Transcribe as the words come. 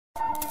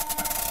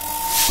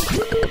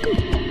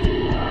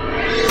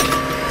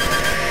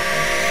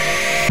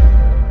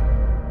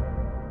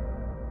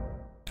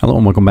Hello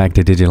and welcome back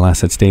to Digital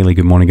Assets Daily.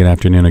 Good morning, good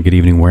afternoon, or good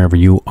evening, wherever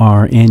you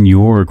are in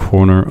your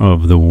corner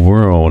of the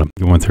world.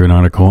 I went through an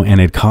article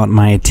and it caught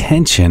my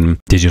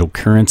attention. Digital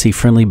currency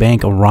friendly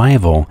bank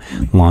Arival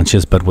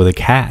launches, but with a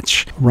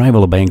catch.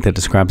 Arival, a bank that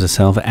describes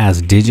itself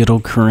as digital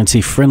currency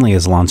friendly,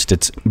 has launched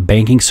its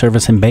banking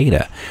service in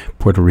beta.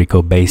 Puerto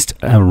Rico-based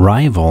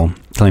Arival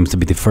claims to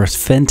be the first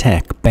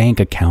fintech bank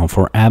account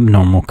for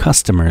abnormal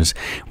customers,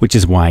 which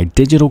is why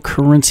digital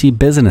currency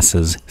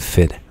businesses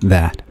fit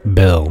that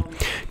bill.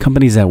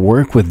 Companies that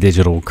work with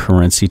digital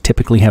currency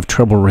typically have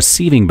trouble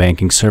receiving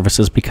banking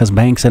services because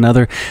banks and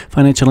other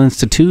financial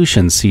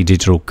institutions see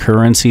digital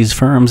currencies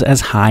firms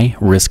as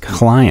high-risk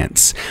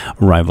clients.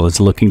 Arival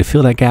is looking to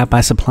fill that gap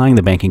by supplying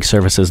the banking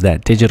services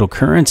that digital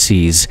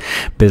currencies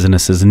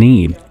businesses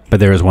need. But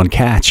there is one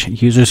catch.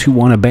 Users who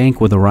want to bank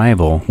with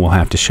Arival will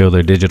have to show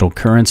their digital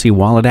currency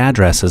wallet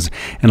addresses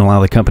and allow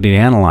the company to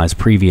analyze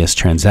previous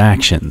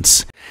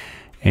transactions.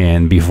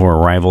 And before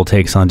Arival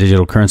takes on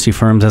digital currency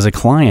firms as a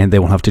client, they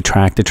will have to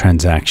track the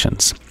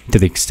transactions. To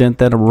the extent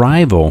that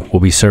Arival will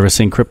be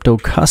servicing crypto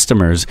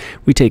customers,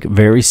 we take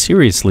very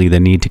seriously the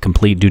need to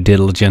complete due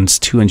diligence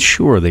to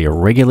ensure they are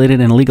regulated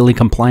and legally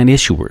compliant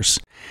issuers.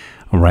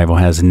 Arival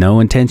has no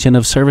intention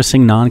of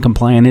servicing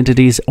non-compliant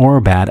entities or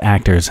bad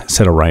actors,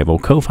 said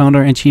Arival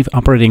co-founder and chief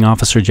operating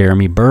officer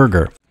Jeremy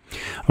Berger.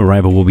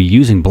 Arival will be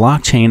using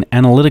blockchain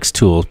analytics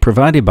tools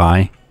provided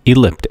by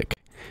Elliptic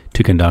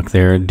to conduct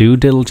their due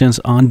diligence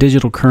on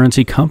digital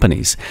currency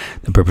companies.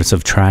 The purpose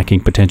of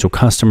tracking potential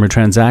customer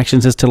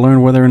transactions is to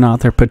learn whether or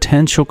not their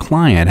potential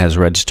client has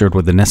registered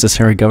with the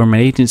necessary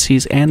government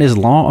agencies and is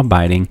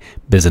law-abiding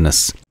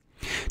business.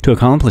 To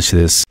accomplish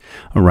this,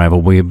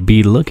 Arival will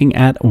be looking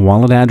at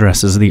wallet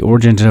addresses, the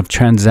origin of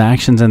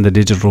transactions, and the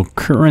digital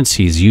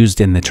currencies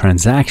used in the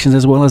transactions,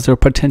 as well as their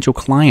potential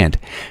client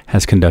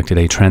has conducted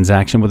a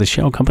transaction with a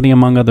shell company,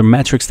 among other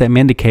metrics that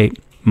may indicate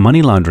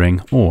money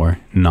laundering or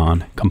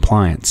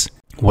non-compliance.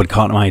 What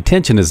caught my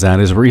attention is that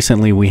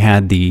recently we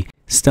had the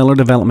Stellar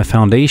Development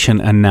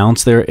Foundation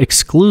announce their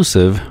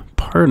exclusive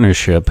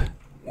partnership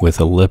with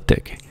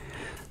Elliptic.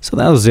 So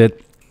that was it.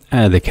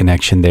 The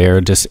connection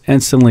there just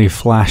instantly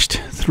flashed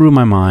through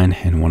my mind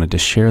and wanted to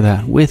share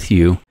that with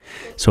you.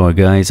 So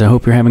guys, I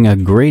hope you're having a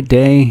great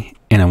day,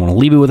 and I want to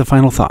leave you with a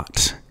final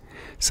thought.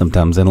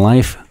 Sometimes in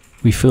life,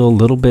 we feel a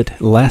little bit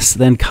less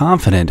than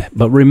confident,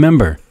 but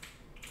remember,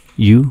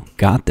 you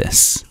got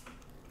this.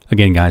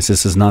 Again, guys,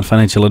 this is not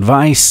financial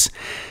advice,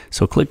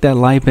 so click that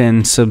like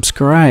and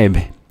subscribe,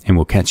 and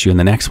we'll catch you in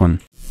the next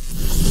one.